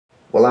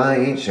Well, I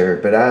ain't sure,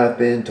 but I've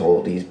been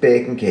told he's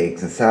baking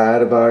cakes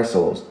inside of our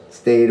souls.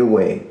 Stayed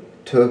away,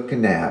 took a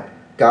nap,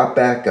 got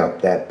back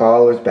up, that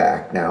baller's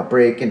back, now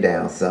breaking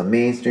down some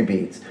mainstream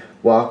beats.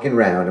 Walking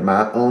round in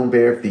my own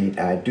bare feet,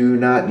 I do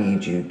not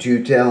need you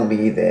to tell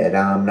me that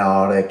I'm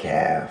not a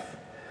calf.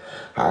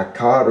 I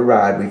caught a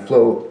ride, we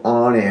float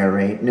on air,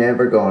 ain't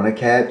never gonna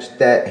catch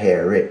that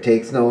hair. It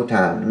takes no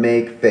time to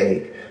make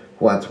fake.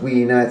 Once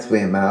we night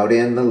swim out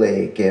in the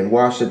lake and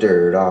wash the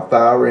dirt off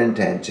our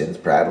intentions,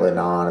 prattling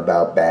on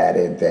about bad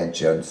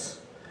inventions.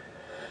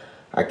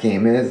 I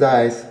came as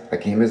ice, I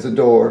came as a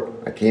door,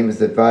 I came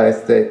as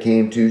advice that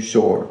came to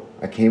shore.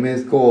 I came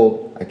as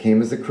gold, I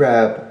came as a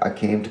crab, I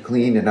came to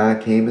clean and I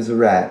came as a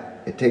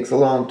rat. It takes a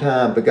long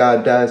time, but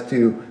God dies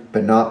too,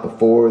 but not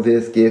before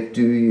this gift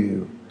to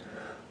you.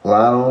 Well,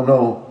 I don't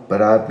know,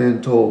 but I've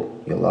been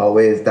told you'll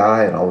always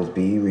die and always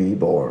be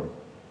reborn.